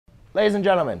ladies and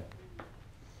gentlemen,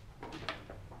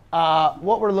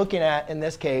 what we're looking at in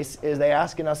this case is they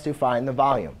asking us to find the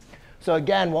volume. So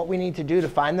again, what we need to do to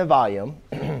find the volume,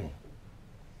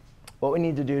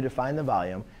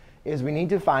 is we need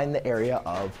to find the area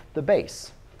of the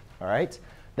base. All right?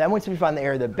 Then once we find the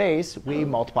area of the base, we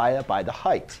multiply that by the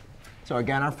height. So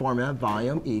again, our formula,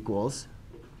 volume equals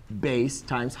base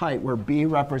times height, where b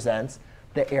represents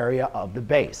the area of the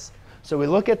base. So we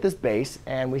look at this base,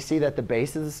 and we see that the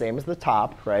base is the same as the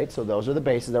top, right? So those are the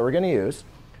bases that we're going to use.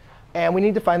 And we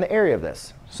need to find the area of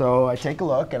this. So I take a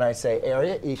look, and I say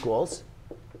area equals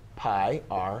pi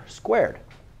r squared.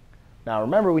 Now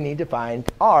remember, we need to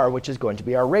find r, which is going to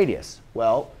be our radius.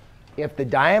 Well, if the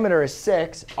diameter is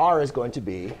 6, r is going to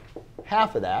be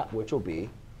half of that, which will be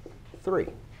 3.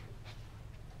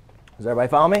 Does everybody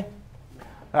follow me?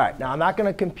 All right. Now I'm not going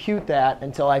to compute that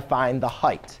until I find the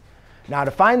height. Now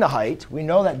to find the height, we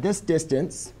know that this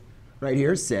distance right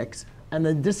here is 6. And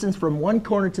the distance from one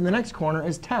corner to the next corner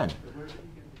is 10.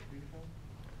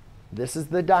 This is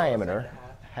the diameter.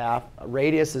 Half.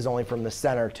 Radius is only from the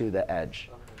center to the edge.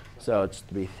 So it's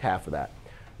to be half of that.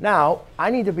 Now, I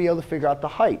need to be able to figure out the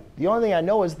height. The only thing I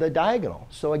know is the diagonal.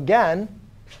 So again,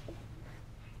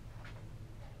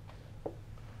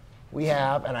 we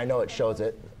have, and I know it shows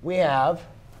it, we have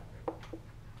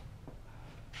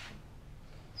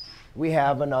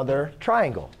another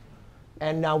triangle.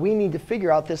 And now we need to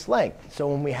figure out this length. So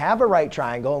when we have a right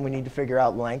triangle and we need to figure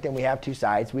out length and we have two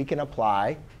sides, we can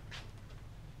apply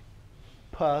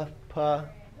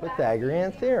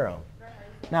Pythagorean theorem.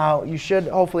 Now, you should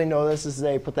hopefully know this is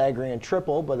a Pythagorean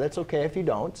triple, but that's OK if you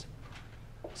don't.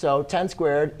 So 10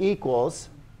 squared equals,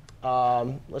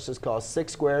 let's just call it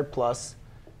 6 squared plus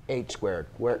h squared,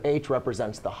 where h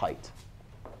represents the height.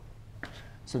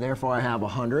 So therefore, I have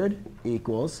 100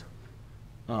 equals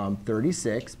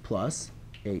 36 plus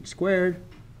h squared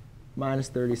minus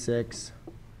 36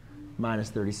 minus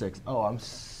 36. Oh,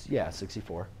 yeah,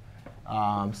 64.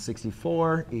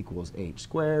 64 equals h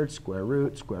squared, square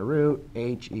root,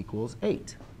 h equals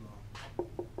 8.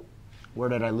 Where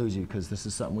did I lose you? Because this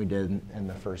is something we did in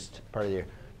the first part of the year.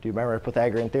 Do you remember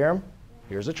Pythagorean theorem?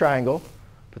 Here's a triangle,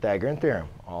 Pythagorean theorem.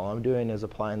 All I'm doing is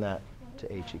applying that to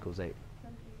h equals 8.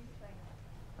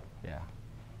 Yeah.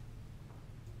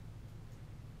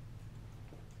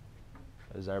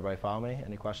 Does everybody follow me?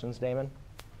 Any questions, Damon?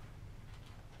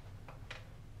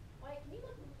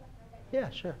 Yeah,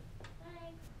 sure.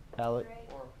 Hi.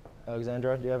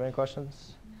 Alexandra, do you have any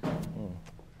questions?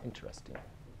 Interesting.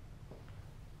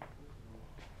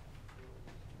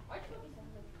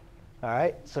 All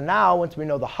right. So now, once we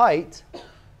know the height,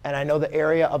 and I know the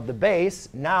area of the base,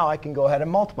 now I can go ahead and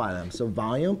multiply them. So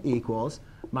volume equals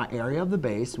my area of the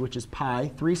base, which is pi,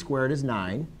 3 squared is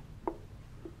 9,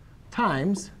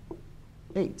 times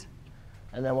 8.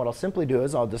 And then what I'll simply do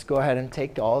is I'll just go ahead and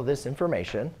take all of this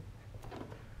information,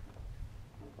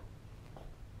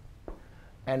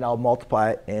 and I'll multiply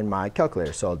it in my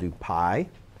calculator. So I'll do pi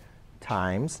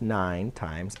times 9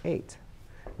 times 8.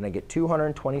 And I get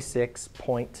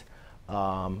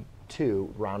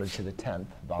 226.2 rounded to the 10th.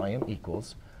 Volume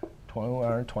equals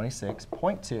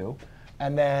 226.2.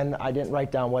 And then I didn't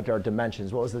write down what our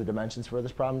dimensions. What was the dimensions for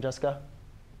this problem, Jessica?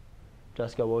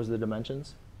 Jessica, what was the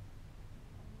dimensions?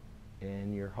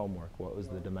 In your homework, what was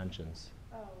the dimensions?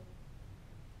 Oh.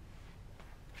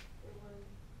 It was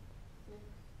 6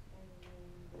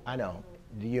 and I know.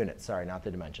 The units, sorry, not the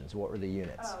dimensions. What were the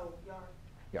units? Oh,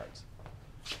 yards. Yards.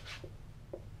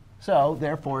 So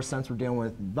therefore, since we're dealing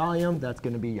with volume, that's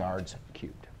going to be yards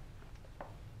cubed.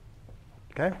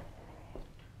 OK?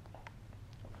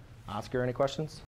 Oscar, any questions?